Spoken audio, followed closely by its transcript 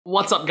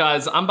What's up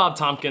guys, I'm Bob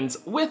Tompkins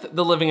with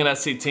the Living in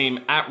SC team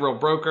at Real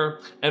Broker,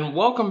 and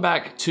welcome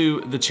back to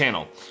the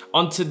channel.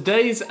 On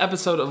today's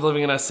episode of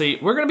Living in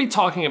SC, we're gonna be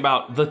talking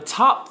about the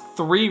top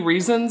 3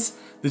 reasons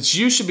that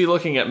you should be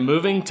looking at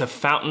moving to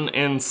Fountain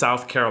Inn,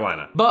 South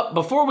Carolina. But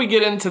before we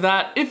get into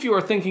that, if you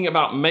are thinking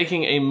about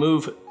making a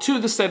move to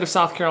the state of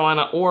South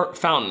Carolina or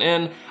Fountain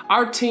Inn,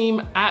 our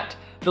team at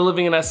the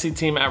Living in SC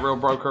team at Real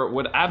Broker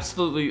would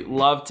absolutely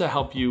love to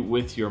help you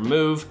with your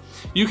move.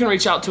 You can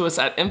reach out to us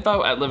at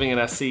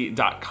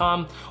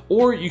info@livinginsc.com,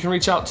 or you can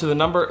reach out to the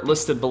number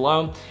listed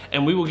below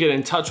and we will get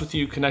in touch with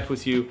you, connect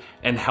with you,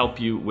 and help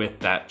you with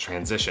that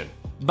transition.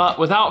 But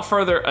without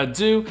further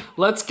ado,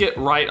 let's get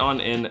right on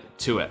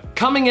into it.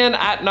 Coming in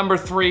at number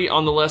 3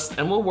 on the list,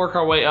 and we'll work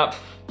our way up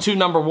to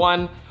number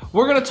 1,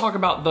 we're gonna talk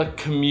about the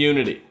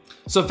community.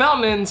 So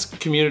Fountain Inn's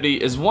community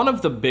is one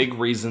of the big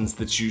reasons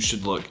that you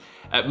should look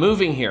at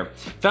moving here.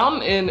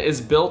 Fountain Inn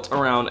is built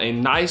around a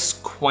nice,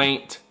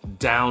 quaint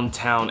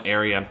downtown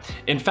area.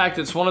 In fact,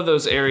 it's one of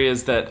those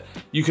areas that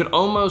you could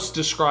almost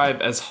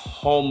describe as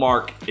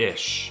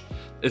Hallmark-ish.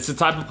 It's the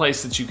type of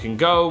place that you can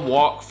go,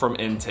 walk from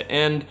end to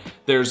end.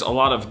 There's a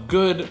lot of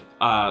good,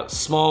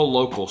 small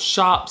local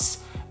shops,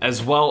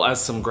 as well as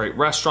some great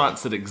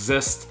restaurants that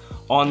exist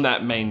on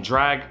that main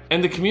drag.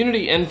 And the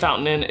community in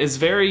Fountain Inn is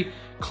very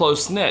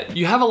close-knit.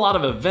 You have a lot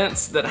of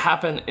events that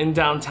happen in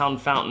downtown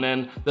Fountain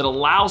Inn that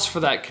allows for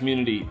that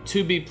community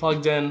to be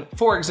plugged in.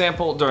 For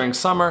example, during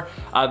summer,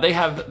 they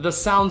have the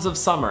Sounds of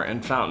Summer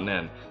in Fountain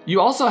Inn. You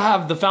also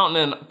have the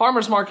Fountain Inn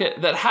Farmers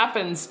Market that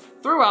happens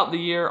throughout the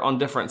year on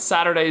different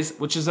Saturdays,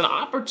 which is an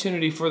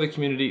opportunity for the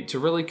community to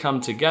really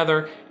come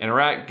together,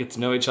 interact, get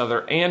to know each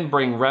other, and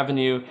bring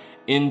revenue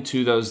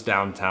into those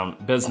downtown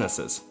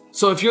businesses.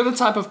 So if you're the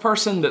type of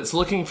person that's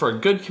looking for a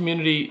good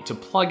community to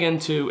plug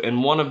into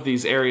in one of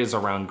these areas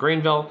around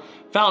Greenville,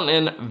 Fountain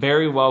Inn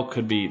very well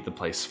could be the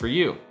place for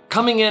you.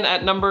 Coming in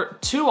at number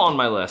 2 on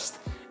my list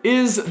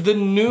is the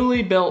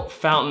newly built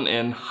Fountain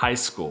Inn High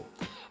School.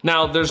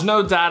 Now, there's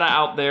no data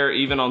out there,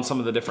 even on some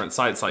of the different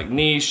sites like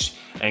Niche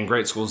and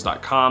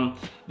greatschools.com,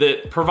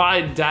 that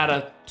provide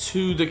data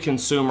to the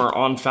consumer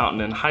on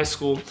Fountain Inn High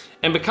School.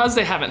 And because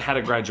they haven't had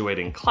a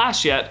graduating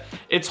class yet,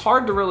 it's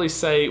hard to really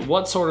say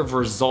what sort of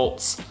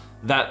results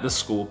that the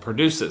school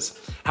produces.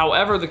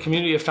 However, the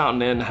community of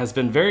Fountain Inn has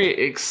been very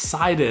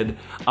excited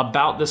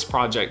about this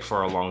project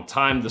for a long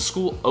time. The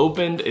school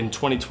opened in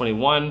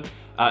 2021,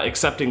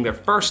 accepting their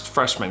first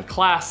freshman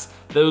class.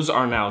 Those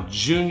are now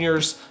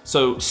juniors.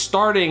 So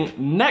starting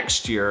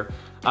next year,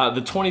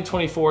 the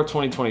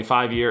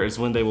 2024-2025 year is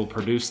when they will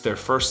produce their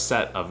first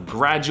set of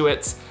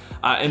graduates.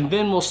 And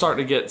then we'll start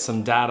to get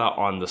some data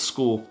on the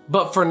school.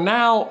 But for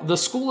now, the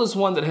school is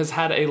one that has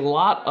had a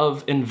lot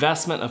of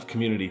investment of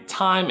community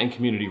time and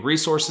community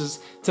resources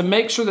to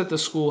make sure that the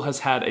school has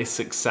had a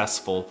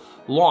successful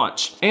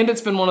launch. And it's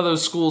been one of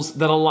those schools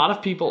that a lot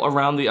of people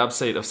around the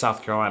upstate of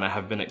South Carolina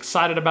have been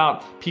excited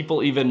about,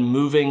 people even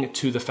moving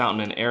to the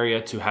Fountain Inn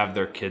area to have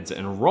their kids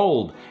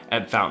enrolled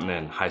at Fountain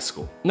Inn High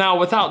School. Now,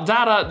 without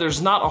data,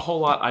 there's not a whole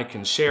lot I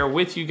can share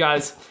with you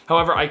guys.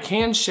 However, I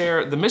can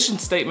share the mission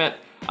statement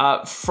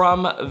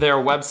from their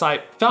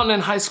website. Fountain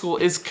Inn High School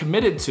is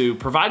committed to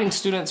providing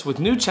students with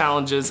new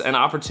challenges and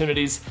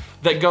opportunities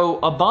that go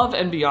above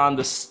and beyond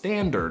the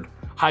standard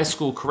high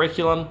school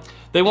curriculum.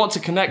 They want to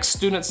connect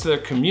students to their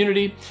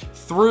community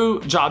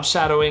through job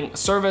shadowing,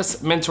 service,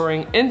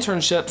 mentoring,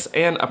 internships,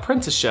 and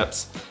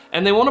apprenticeships.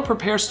 And they want to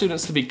prepare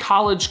students to be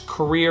college,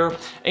 career,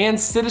 and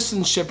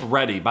citizenship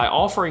ready by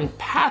offering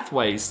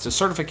pathways to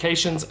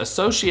certifications,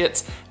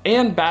 associates,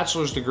 and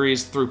bachelor's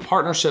degrees through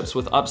partnerships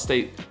with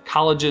upstate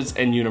colleges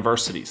and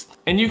universities.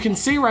 And you can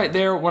see right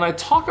there when I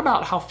talk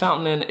about how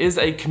Fountain Inn is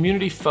a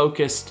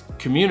community-focused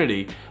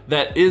community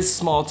that is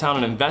small town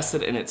and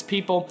invested in its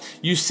people,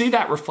 you see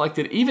that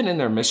reflected even in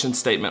their mission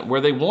statement,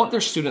 where they want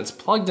their students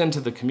plugged into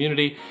the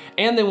community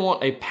and they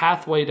want a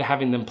pathway to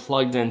having them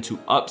plugged into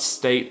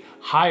upstate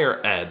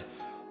higher ed,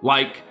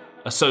 like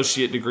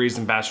associate degrees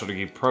and bachelor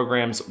degree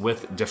programs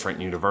with different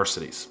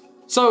universities.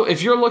 So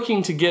if you're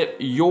looking to get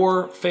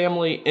your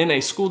family in a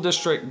school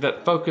district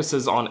that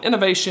focuses on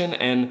innovation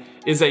and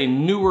is a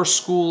newer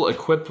school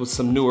equipped with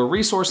some newer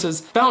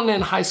resources, Fountain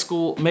Inn High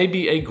School may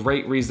be a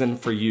great reason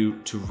for you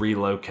to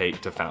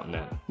relocate to Fountain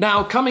Inn.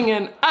 Now, coming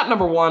in at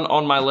number 1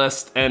 on my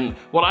list, and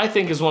what I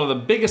think is one of the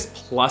biggest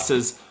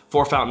pluses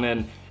for Fountain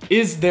Inn,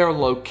 is their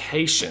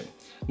location.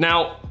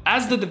 Now,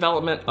 as the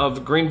development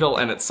of Greenville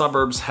and its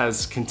suburbs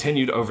has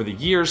continued over the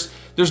years,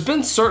 there's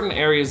been certain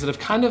areas that have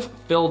kind of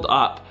filled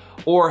up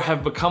or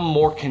have become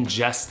more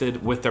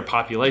congested with their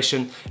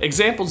population.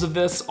 Examples of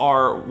this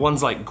are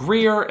ones like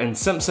Greer and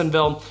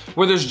Simpsonville,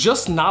 where there's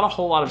just not a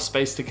whole lot of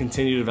space to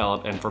continue to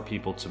develop and for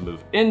people to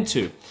move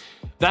into.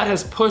 That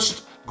has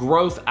pushed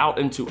growth out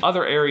into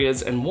other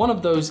areas, and one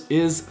of those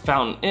is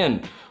Fountain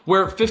Inn,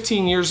 where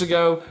 15 years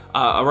ago,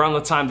 around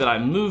the time that I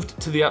moved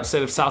to the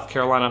upstate of South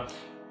Carolina,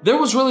 there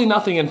was really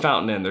nothing in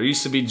Fountain Inn. There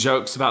used to be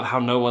jokes about how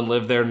no one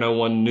lived there, no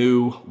one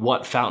knew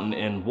what Fountain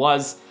Inn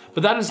was.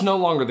 but that is no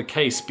longer the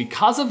case.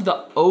 Because of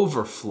the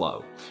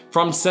overflow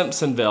from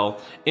Simpsonville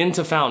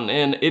into Fountain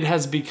Inn, it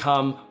has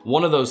become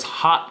one of those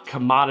hot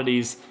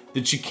commodities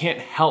that you can't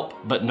help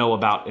but know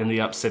about in the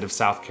upstate of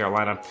South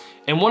Carolina.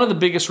 And one of the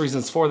biggest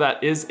reasons for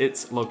that is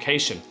its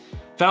location.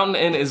 Fountain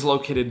Inn is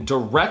located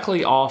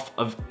directly off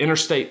of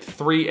Interstate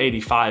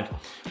 385,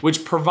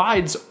 which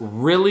provides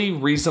really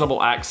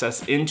reasonable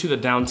access into the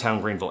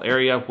downtown Greenville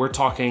area. We're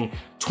talking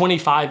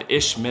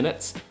 25-ish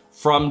minutes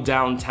from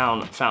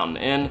downtown Fountain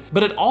Inn,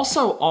 but it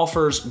also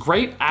offers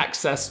great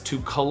access to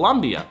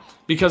Columbia,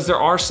 because there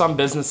are some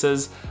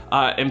businesses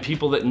and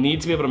people that need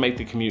to be able to make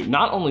the commute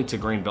not only to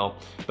Greenville,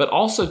 but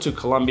also to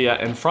Columbia.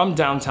 And from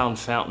downtown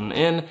Fountain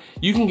Inn,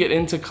 you can get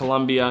into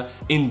Columbia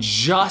in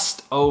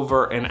just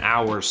over an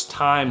hour's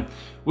time,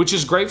 which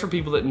is great for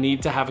people that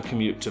need to have a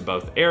commute to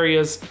both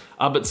areas,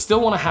 but still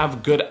want to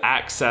have good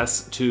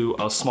access to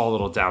a small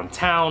little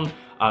downtown,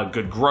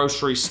 good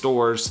grocery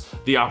stores,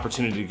 the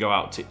opportunity to go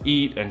out to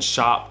eat and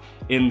shop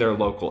in their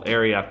local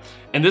area.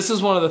 And this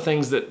is one of the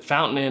things that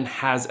Fountain Inn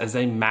has as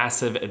a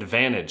massive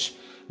advantage.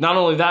 Not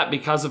only that,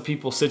 because of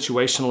people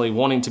situationally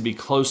wanting to be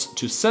close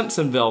to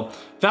Simpsonville,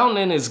 Fountain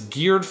Inn is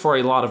geared for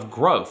a lot of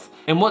growth.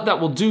 And what that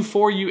will do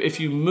for you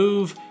if you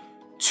move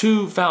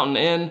to Fountain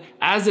Inn,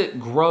 as it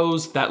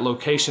grows, that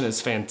location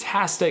is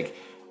fantastic.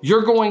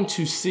 You're going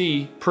to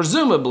see,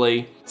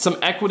 presumably, some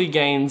equity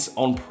gains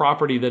on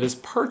property that is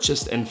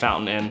purchased in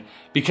Fountain Inn,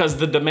 because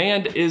the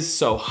demand is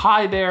so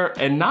high there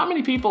and not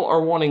many people are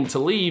wanting to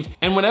leave.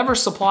 And whenever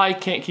supply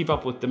can't keep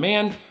up with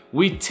demand,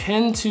 we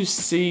tend to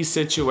see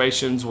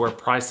situations where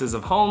prices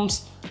of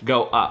homes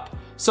go up.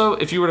 So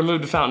if you were to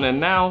move to Fountain Inn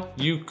now,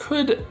 you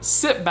could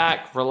sit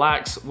back,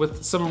 relax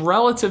with some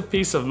relative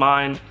peace of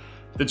mind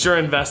that your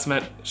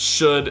investment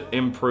should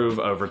improve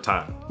over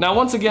time. Now,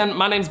 once again,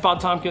 my name's Bob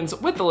Tompkins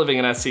with the Living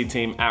in SC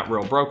team at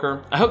Real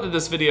Broker. I hope that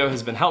this video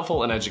has been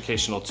helpful and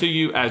educational to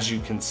you as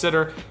you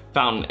consider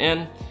Fountain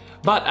Inn.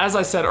 But as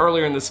I said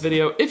earlier in this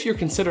video, if you're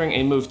considering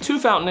a move to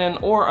Fountain Inn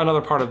or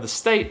another part of the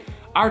state,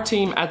 our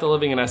team at the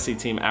Living in SC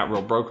team at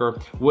Real Broker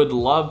would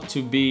love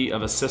to be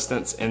of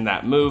assistance in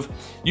that move.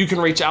 You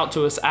can reach out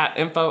to us at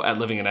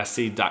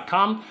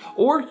info@livinginsc.com,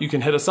 or you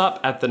can hit us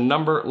up at the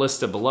number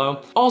listed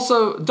below.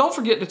 Also, don't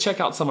forget to check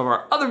out some of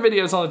our other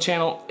videos on the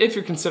channel if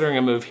you're considering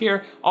a move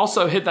here.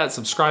 Also, hit that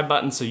subscribe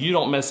button so you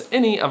don't miss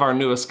any of our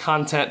newest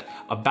content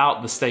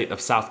about the state of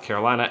South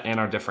Carolina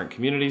and our different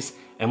communities.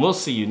 And we'll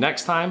see you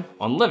next time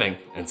on Living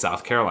in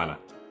South Carolina.